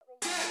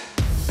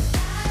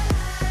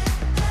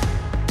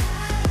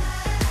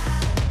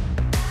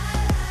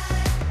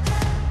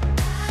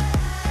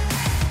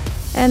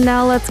And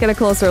now let's get a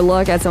closer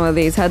look at some of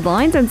these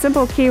headlines and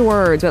simple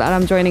keywords with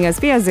Adam joining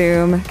us via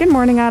Zoom. Good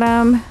morning,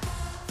 Adam.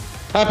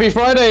 Happy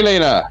Friday,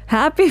 Lena.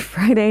 Happy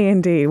Friday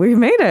indeed. We've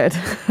made it.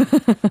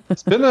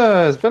 It's been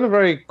a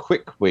very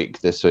quick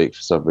week this week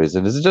for some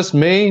reason. Is it just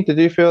me? Did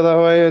you feel that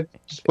way? It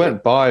just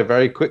went by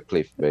very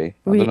quickly for me.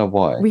 I don't know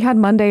why. We had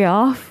Monday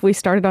off. We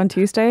started on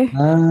Tuesday.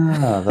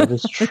 Ah, that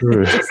is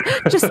true.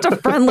 just a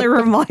friendly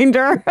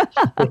reminder.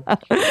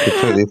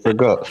 Completely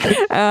forgot.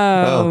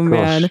 Oh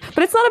man.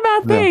 But it's not a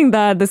bad thing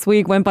that this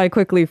week went by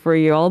quickly for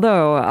you.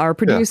 Although our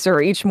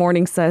producer each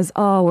morning says,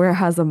 "Oh, where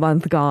has the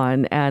month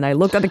gone?" And I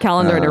looked at the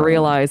calendar and I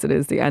realized it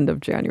is the end of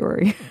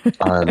January.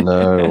 I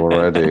know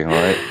already,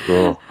 right?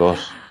 Oh,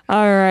 gosh.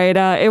 All right.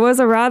 It was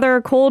a rather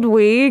cold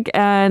week.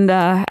 And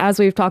as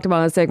we've talked about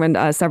in the segment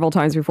several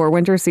times before,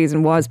 winter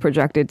season was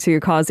projected to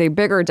cause a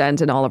bigger dent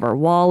in all of our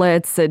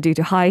wallets due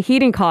to high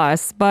heating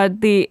costs.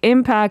 But the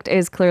impact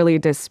is clearly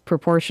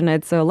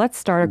disproportionate. So let's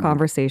start a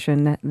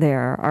conversation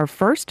there. Our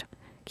first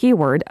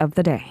keyword of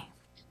the day.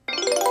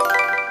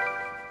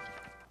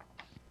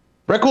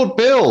 Record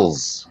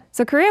bills.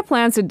 So Korea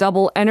plans to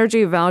double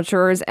energy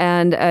vouchers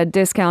and a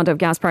discount of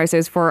gas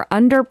prices for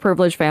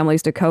underprivileged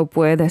families to cope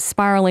with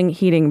spiraling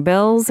heating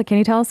bills. Can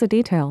you tell us the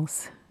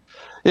details?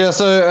 Yeah,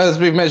 so as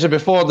we've mentioned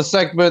before, the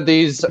segment,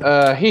 these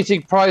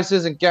heating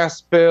prices and gas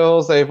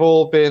bills, they've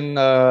all been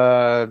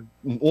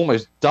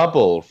almost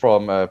double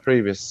from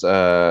previous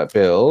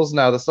bills.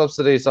 Now, the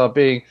subsidies are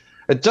being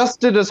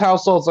adjusted as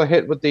households are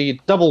hit with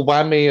the double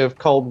whammy of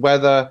cold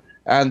weather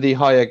and the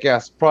higher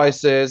gas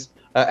prices.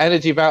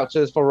 Energy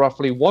vouchers for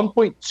roughly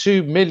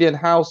 1.2 million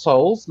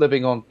households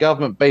living on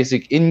government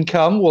basic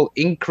income will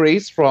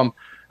increase from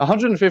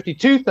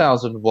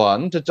 152,000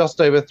 won to just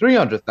over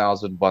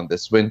 300,000 won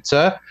this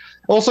winter.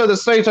 Also, the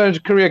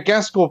state-owned Korea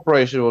Gas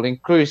Corporation will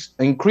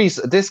increase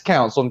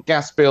discounts on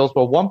gas bills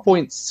for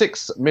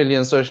 1.6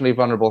 million socially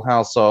vulnerable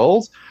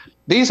households.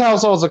 These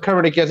households are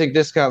currently getting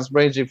discounts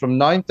ranging from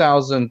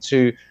 9,000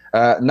 to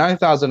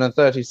 9,000 and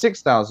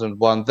 36,000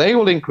 won. They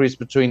will increase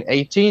between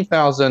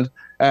 18,000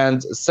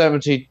 and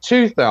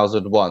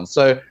 72,000 won.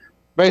 So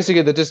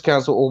basically the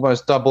discounts will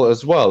almost double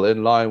as well,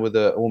 in line with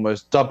the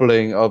almost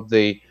doubling of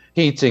the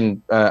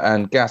heating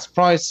and gas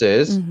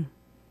prices.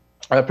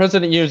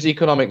 President Yoon's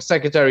Economic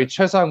Secretary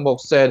Choi Sang-mok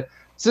said,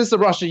 since the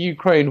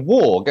Russia-Ukraine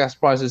war, gas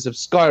prices have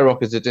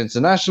skyrocketed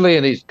internationally,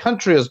 and each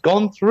country has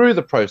gone through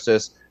the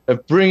process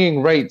of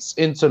bringing rates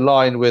into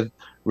line with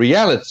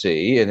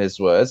reality, in his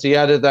words. He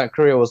added that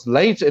Korea was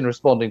late in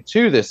responding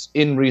to this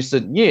in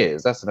recent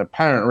years. That's an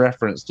apparent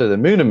reference to the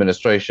Moon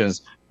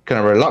administration's kind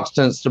of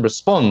reluctance to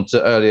respond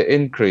to earlier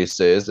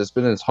increases. There's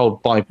been this whole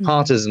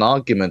bipartisan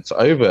argument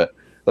over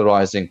the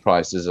rising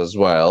prices as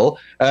well.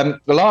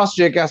 Last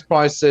year, gas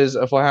prices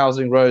for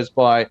housing rose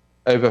by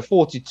over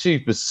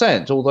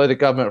 42%, although the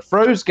government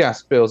froze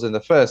gas bills in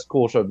the first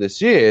quarter of this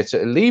year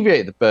to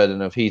alleviate the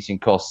burden of heating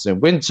costs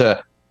in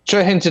winter.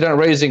 Choi hinted at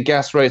raising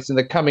gas rates in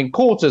the coming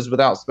quarters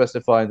without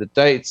specifying the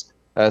dates,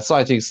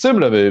 citing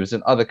similar moves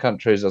in other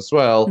countries as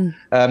well.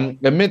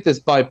 Amid this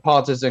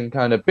bipartisan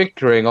kind of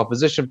bickering,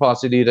 opposition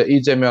party leader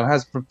Lee Jae-myung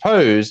has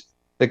proposed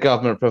the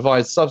government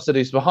provides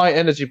subsidies for high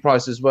energy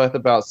prices worth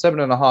about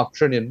 7.5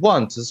 trillion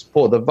won to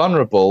support the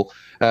vulnerable.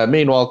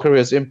 Meanwhile,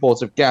 Korea's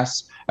imports of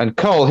gas and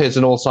coal hit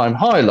an all-time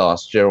high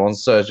last year on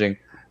surging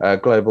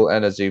global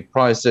energy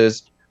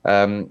prices.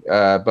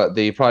 But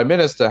the Prime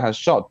Minister has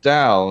shot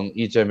down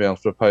Lee Jae-myung's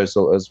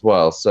proposal as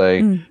well,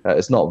 saying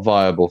it's not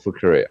viable for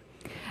Korea.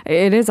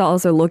 It is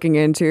also looking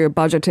into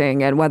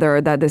budgeting and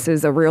whether that this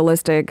is a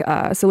realistic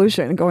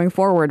solution going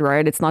forward,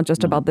 right? It's not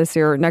just about this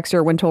year. Next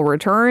year, winter will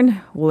return.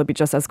 Will it be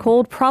just as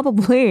cold?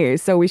 Probably.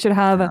 So we should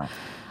have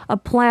a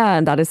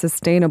plan that is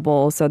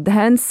sustainable. So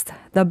hence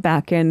the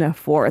back and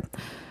forth.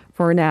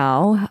 For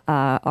now,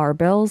 our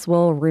bills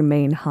will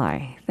remain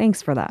high.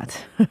 Thanks for that.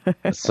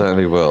 It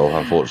certainly will,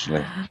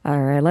 unfortunately.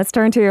 All right, let's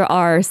turn to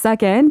our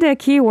second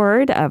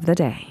keyword of the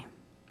day.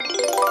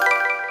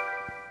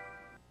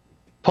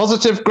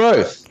 Positive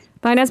growth.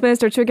 Finance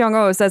Minister Chu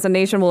Kyung-ho says the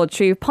nation will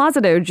achieve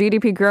positive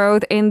GDP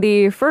growth in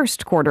the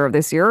first quarter of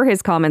this year.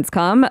 His comments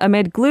come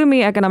amid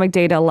gloomy economic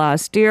data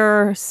last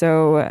year.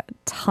 So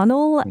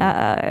tunnel,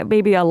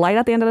 maybe a light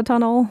at the end of the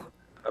tunnel?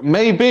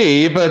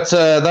 Maybe, but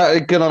that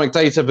economic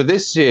data for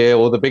this year,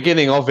 or the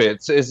beginning of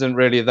it, isn't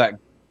really that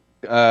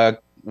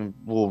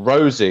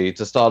rosy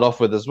to start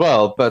off with as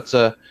well. But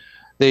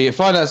the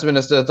finance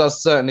minister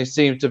does certainly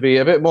seem to be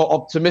a bit more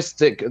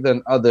optimistic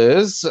than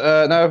others.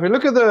 Now, if we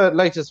look at the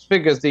latest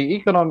figures, the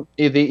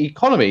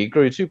economy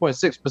grew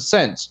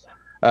 2.6%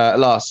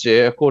 last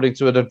year, according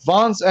to an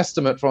advanced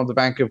estimate from the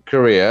Bank of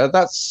Korea.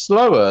 That's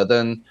slower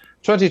than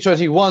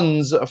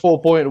 2021's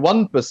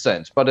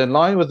 4.1%, but in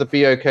line with the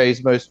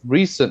BOK's most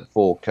recent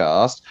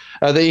forecast.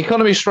 The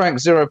economy shrank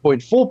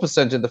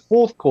 0.4% in the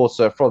fourth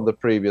quarter from the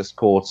previous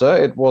quarter.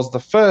 It was the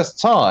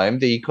first time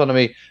the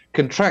economy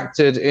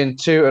contracted in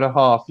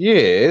 2.5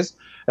 years.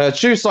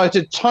 Chu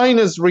cited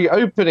China's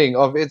reopening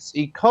of its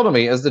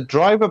economy as the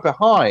driver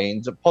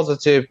behind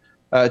positive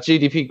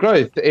GDP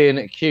growth in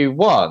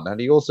Q1.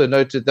 And he also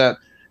noted that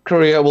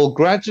Korea will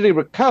gradually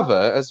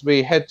recover as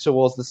we head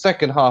towards the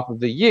second half of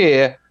the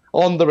year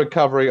on the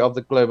recovery of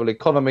the global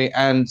economy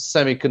and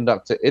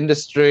semiconductor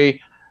industry.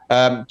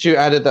 Chu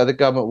added that the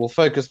government will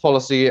focus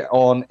policy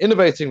on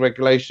innovating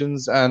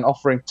regulations and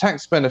offering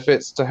tax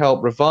benefits to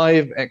help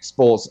revive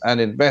exports and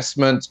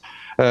investment.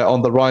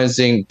 On the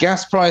rising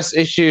gas price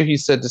issue, he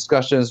said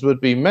discussions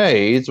would be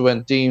made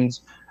when deemed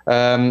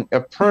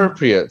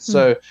appropriate.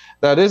 So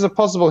that is a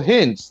possible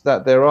hint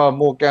that there are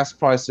more gas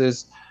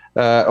prices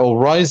or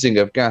rising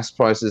of gas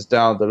prices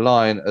down the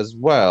line as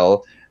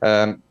well.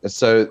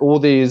 So all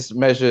these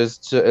measures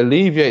to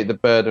alleviate the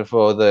burden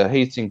for the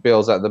heating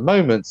bills at the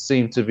moment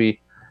seem to be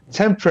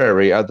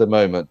temporary at the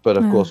moment, but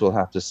of course we'll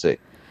have to see.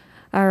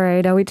 All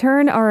right, we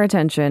turn our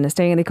attention,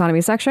 staying in the economy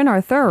section,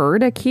 our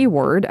third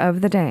keyword of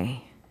the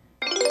day.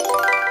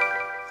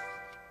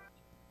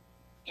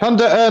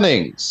 Hyundai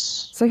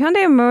earnings. So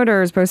Hyundai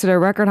Motors posted a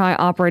record high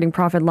operating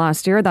profit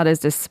last year. That is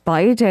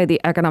despite the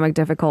economic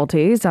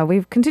difficulties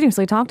we've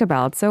continuously talked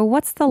about. So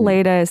what's the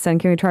latest, and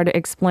can we try to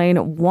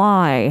explain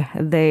why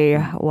they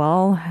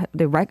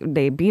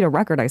beat a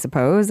record, I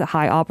suppose,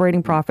 high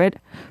operating profit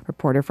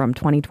reported from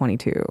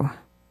 2022?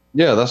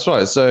 Yeah, that's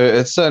right. So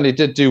it certainly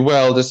did do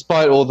well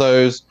despite all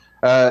those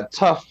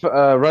tough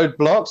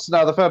roadblocks.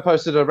 Now, the firm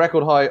posted a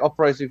record high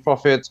operating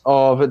profit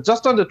of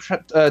just under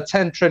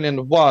 10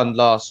 trillion won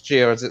last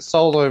year as it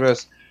sold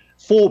almost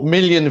 4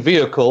 million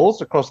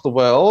vehicles across the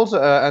world.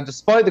 And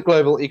despite the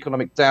global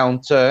economic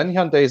downturn,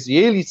 Hyundai's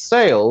yearly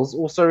sales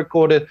also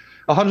recorded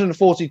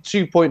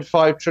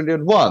 142.5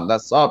 trillion won.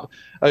 That's up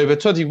over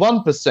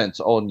 21%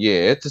 on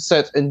year to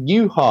set a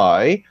new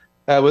high.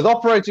 With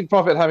operating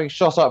profit having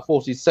shot up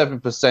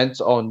 47%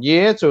 on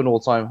year to an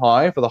all-time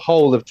high for the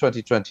whole of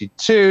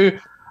 2022.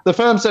 The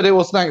firm said it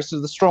was thanks to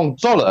the strong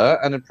dollar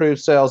and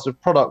improved sales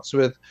of products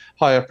with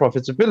higher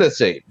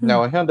profitability.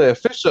 Now, a Hyundai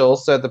official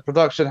said the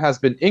production has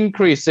been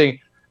increasing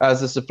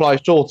as the supply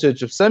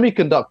shortage of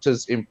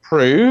semiconductors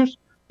improved.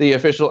 The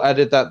official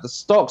added that the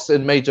stocks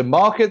in major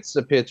markets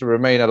appear to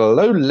remain at a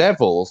low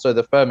level, so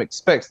the firm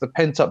expects the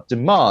pent-up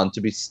demand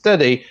to be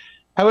steady.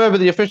 However,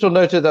 the official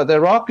noted that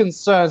there are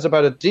concerns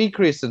about a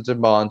decrease in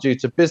demand due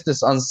to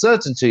business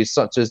uncertainties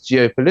such as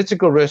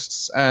geopolitical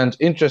risks and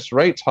interest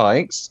rate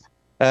hikes.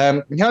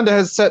 Hyundai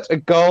has set a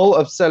goal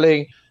of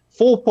selling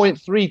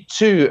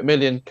 4.32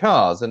 million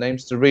cars and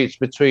aims to reach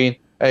between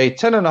a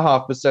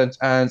 10.5%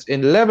 and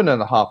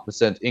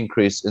 11.5%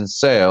 increase in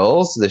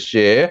sales this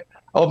year.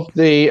 Of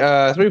the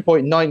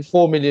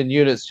 3.94 million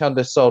units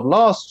Hyundai sold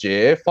last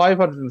year,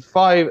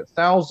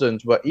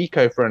 505,000 were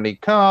eco-friendly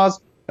cars.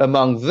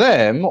 Among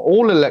them,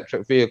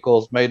 all-electric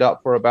vehicles made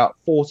up for about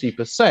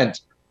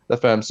 40%. The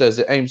firm says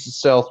it aims to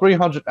sell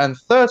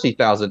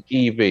 330,000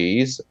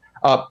 EVs,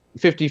 up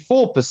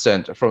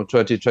 54% from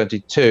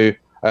 2022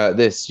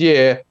 this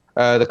year.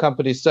 The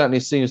company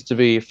certainly seems to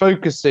be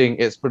focusing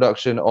its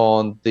production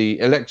on the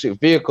electric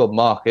vehicle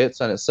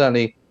markets, and it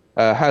certainly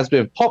has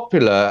been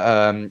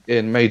popular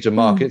in major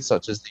markets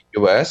such as the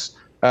US.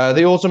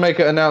 The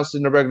automaker announced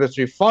in a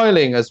regulatory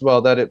filing as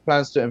well that it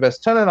plans to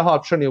invest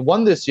 10.5 trillion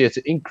won this year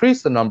to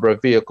increase the number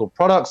of vehicle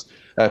products,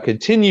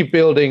 continue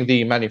building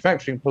the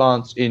manufacturing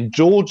plants in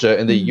Georgia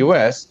in the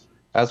US,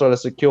 as well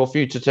as secure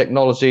future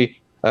technology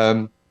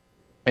in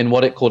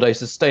what it called a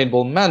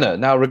sustainable manner.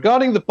 Now,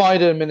 regarding the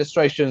Biden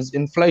administration's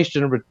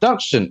Inflation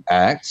Reduction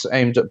Act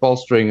aimed at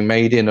bolstering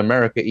Made in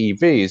America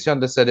EVs,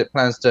 Hyundai said it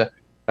plans to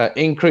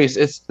increase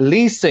its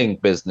leasing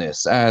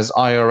business as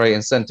IRA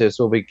incentives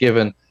will be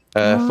given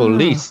for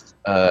leased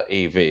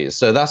EVs.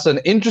 So that's an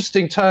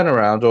interesting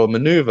turnaround or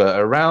maneuver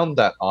around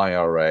that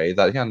IRA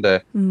that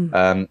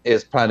Hyundai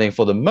is planning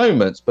for the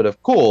moment. But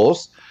of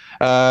course,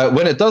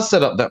 when it does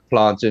set up that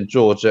plant in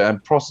Georgia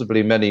and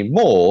possibly many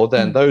more,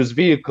 then those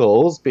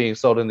vehicles being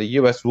sold in the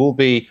US will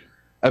be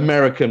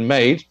American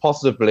made,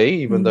 possibly,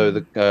 even though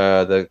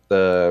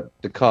the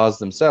cars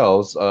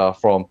themselves are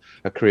from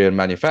a Korean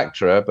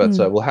manufacturer. But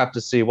we'll have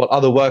to see what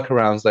other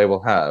workarounds they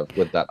will have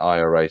with that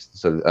IRA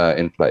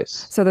in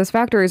place. So those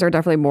factories are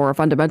definitely more a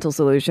fundamental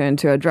solution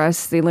to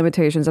address the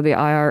limitations of the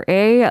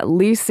IRA.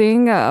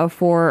 Leasing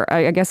for,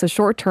 I guess, a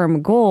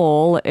short-term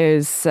goal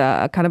is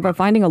kind of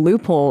finding a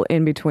loophole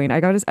in between.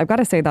 I've got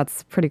to say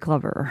that's pretty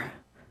clever.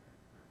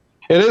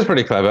 It is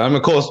pretty clever. And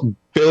of course,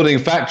 building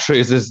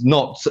factories is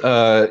not,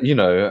 a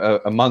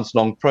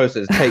months-long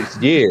process. It takes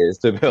years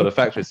to build a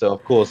factory. So,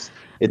 of course,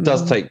 it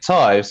does take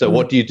time. So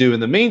what do you do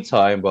in the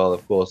meantime? Well,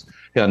 of course,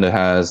 Hyundai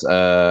has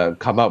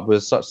come up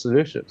with such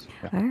solutions.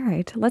 Yeah. All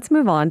right. Let's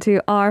move on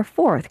to our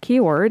fourth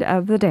keyword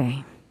of the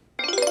day.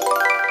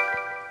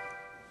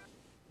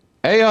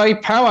 AI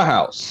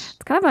powerhouse.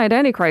 It's kind of an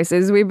identity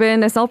crisis. We've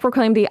been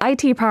self-proclaimed the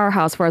IT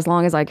powerhouse for as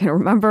long as I can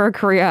remember.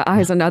 Korea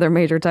eyes another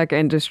major tech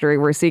industry.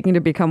 We're seeking to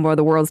become one of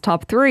the world's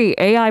top 3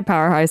 AI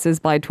powerhouses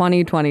by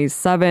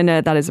 2027.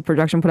 That is a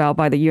projection put out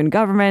by the UN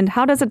government.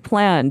 How does it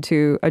plan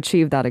to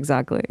achieve that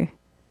exactly?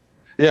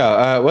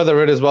 Yeah,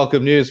 whether it is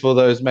welcome news for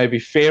those maybe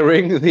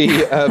fearing the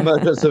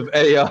emergence of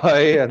AI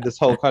and this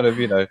whole kind of,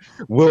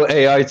 will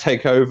AI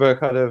take over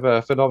kind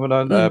of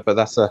phenomenon. But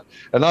that's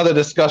another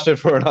discussion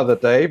for another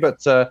day.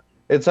 But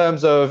in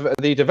terms of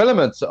the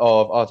development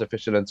of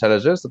artificial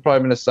intelligence, the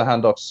Prime Minister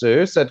Han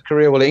Duck-soo said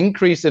Korea will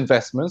increase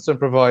investments and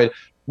provide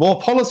more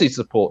policy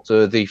support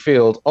to the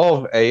field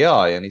of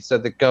AI. And he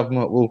said the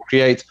government will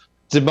create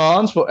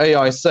demand for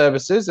AI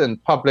services in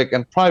public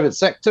and private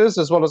sectors,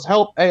 as well as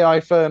help AI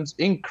firms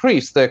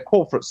increase their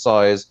corporate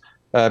size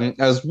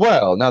as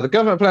well. Now, the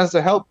government plans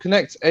to help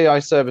connect AI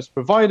service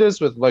providers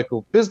with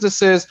local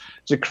businesses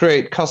to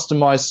create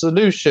customized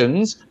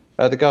solutions.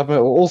 The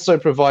government will also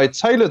provide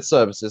tailored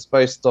services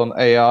based on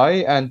AI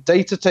and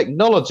data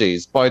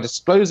technologies by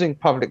disclosing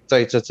public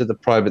data to the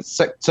private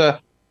sector.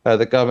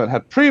 The government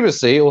had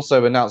previously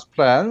also announced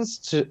plans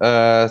to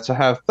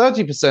have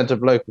 30%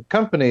 of local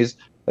companies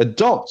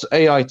adopt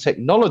AI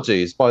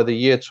technologies by the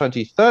year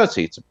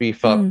 2030 to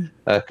beef up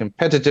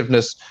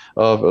competitiveness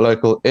of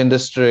local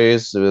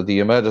industries. The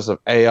emergence of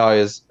AI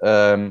is,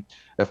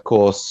 of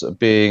course,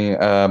 being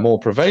more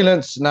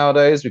prevalent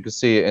nowadays. We can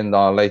see it in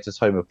our latest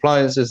home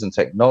appliances and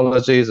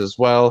technologies as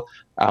well.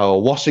 Our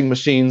washing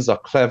machines are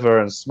clever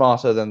and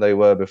smarter than they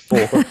were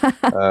before.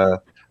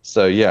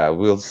 So, yeah,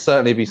 we'll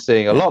certainly be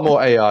seeing a lot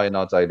more AI in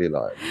our daily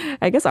lives.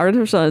 I guess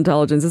artificial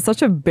intelligence is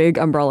such a big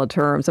umbrella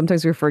term.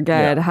 Sometimes we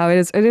forget how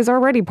it is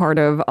already part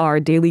of our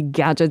daily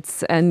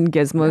gadgets and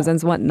gizmos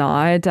and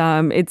whatnot.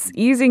 It's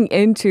easing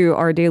into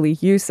our daily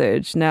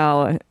usage.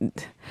 Now,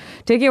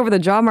 taking over the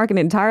job market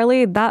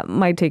entirely, that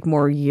might take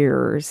more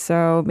years.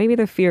 So maybe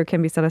the fear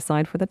can be set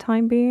aside for the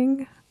time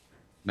being.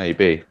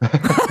 Maybe.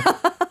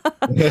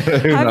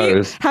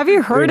 Have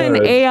you heard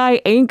an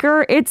AI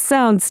anchor? It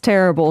sounds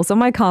terrible. So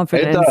my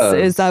confidence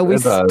is that we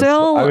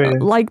still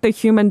like the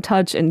human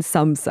touch in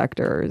some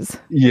sectors.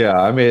 Yeah,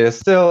 I mean, it's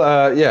still,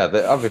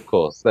 of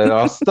course, there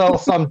are still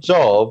some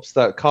jobs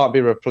that can't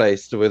be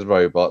replaced with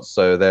robots.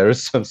 So there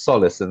is some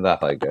solace in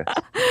that, I guess.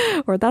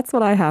 Or that's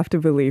what I have to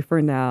believe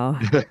for now.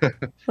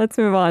 Let's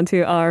move on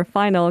to our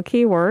final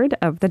keyword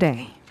of the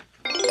day.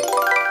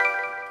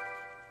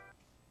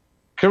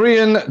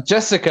 Korean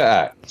Jessica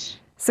Act.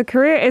 So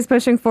Korea is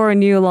pushing for a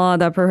new law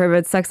that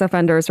prohibits sex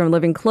offenders from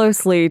living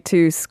closely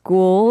to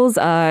schools.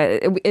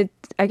 It,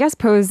 I guess,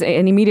 posed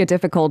an immediate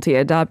difficulty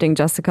adopting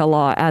Jessica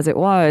law as it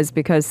was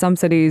because some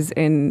cities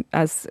in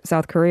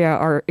South Korea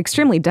are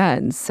extremely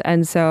dense.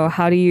 And so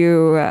how do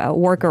you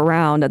work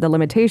around the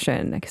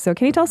limitation? So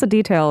can you tell us the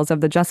details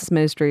of the Justice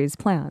Ministry's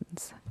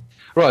plans?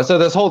 Right, so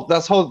there's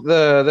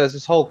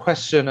this whole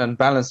question and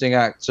balancing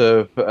act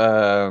of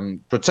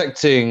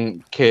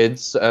protecting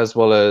kids as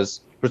well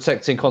as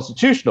protecting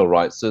constitutional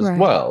rights as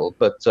well.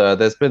 But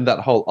there's been that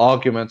whole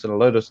argument and a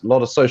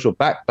lot of social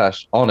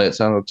backlash on it.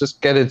 And I'll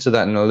just get into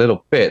that in a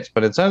little bit.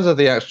 But in terms of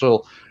the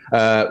actual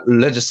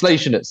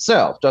legislation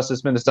itself,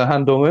 Justice Minister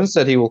Han Dong-un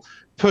said he will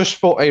push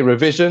for a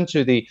revision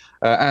to the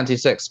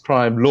anti-sex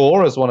crime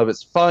law as one of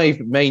its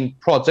 5 main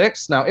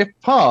projects. Now, if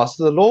passed,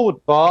 the law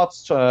would bar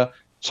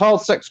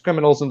child sex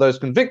criminals and those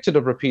convicted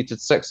of repeated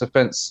sex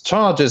offense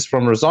charges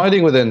from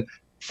residing within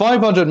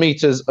 500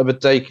 meters of a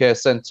daycare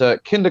center,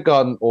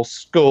 kindergarten, or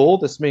school.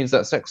 This means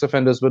that sex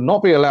offenders would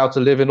not be allowed to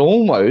live in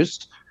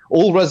almost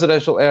all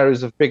residential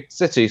areas of big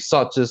cities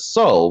such as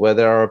Seoul, where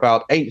there are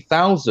about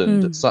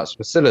 8,000 such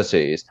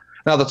facilities.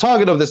 Now, the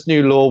target of this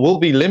new law will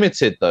be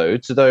limited, though,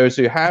 to those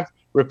who have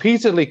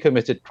repeatedly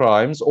committed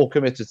crimes or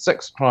committed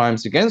sex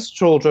crimes against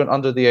children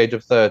under the age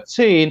of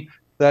 13.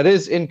 That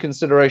is in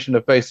consideration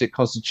of basic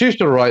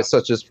constitutional rights,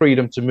 such as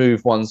freedom to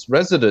move one's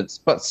residence.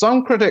 But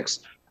some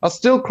critics are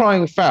still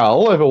crying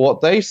foul over what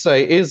they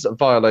say is a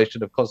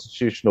violation of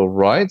constitutional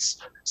rights.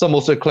 Some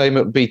also claim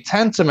it would be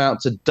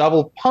tantamount to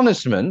double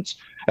punishment.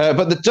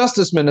 But the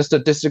Justice Minister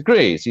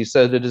disagrees. He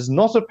said it is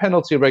not a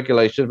penalty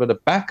regulation, but a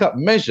backup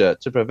measure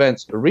to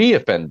prevent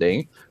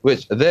reoffending,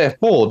 which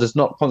therefore does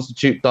not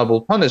constitute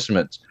double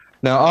punishment.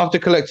 Now, after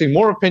collecting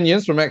more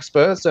opinions from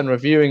experts and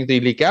reviewing the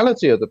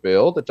legality of the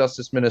bill, the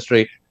Justice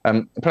Ministry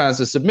plans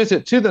to submit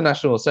it to the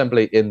National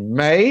Assembly in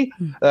May.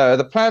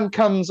 The plan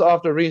comes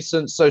after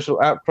recent social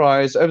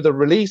outcries over the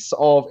release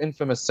of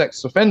infamous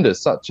sex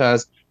offenders, such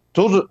as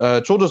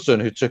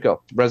Chodosun, who took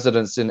up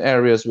residence in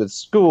areas with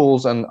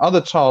schools and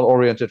other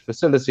child-oriented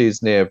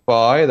facilities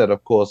nearby. That,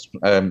 of course,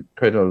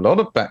 created a lot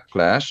of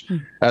backlash.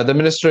 The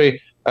ministry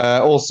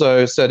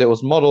also said it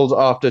was modeled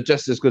after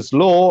Jessica's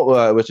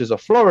Law, which is a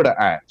Florida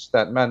act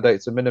that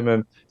mandates a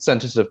minimum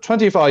sentence of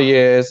 25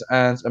 years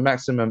and a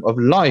maximum of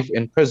life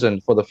in prison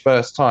for the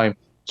first-time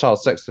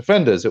child sex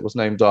offenders. It was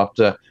named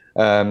after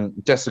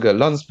Jessica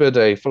Lunsford,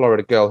 a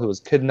Florida girl who was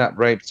kidnapped,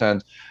 raped,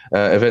 and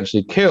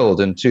eventually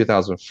killed in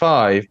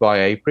 2005 by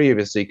a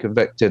previously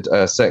convicted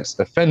sex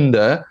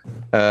offender.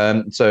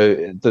 So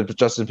the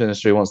Justice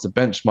Ministry wants to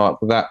benchmark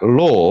that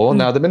law.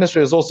 Now, the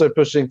ministry is also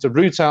pushing to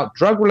root out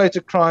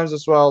drug-related crimes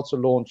as well, to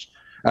launch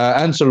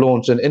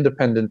an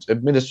independent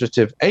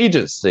administrative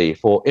agency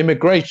for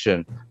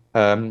immigration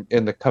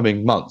in the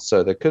coming months.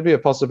 So there could be a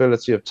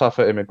possibility of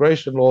tougher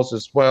immigration laws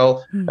as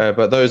well.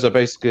 But those are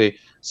basically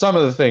some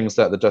of the things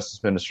that the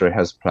Justice Ministry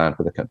has planned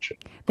for the country.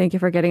 Thank you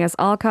for getting us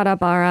all caught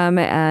up, Aram,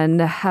 and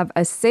have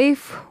a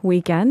safe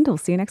weekend. We'll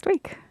see you next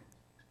week.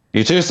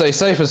 You too. Stay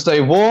safe and stay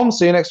warm.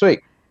 See you next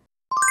week.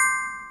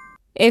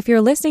 If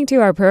you're listening to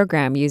our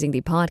program using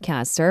the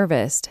podcast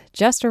service,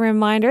 just a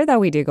reminder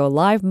that we do go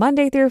live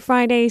Monday through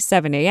Friday,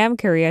 7 a.m.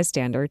 Korea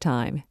Standard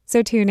Time.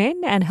 So tune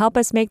in and help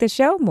us make the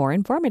show more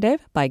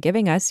informative by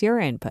giving us your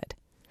input.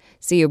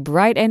 See you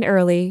bright and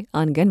early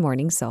on Good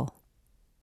Morning Seoul.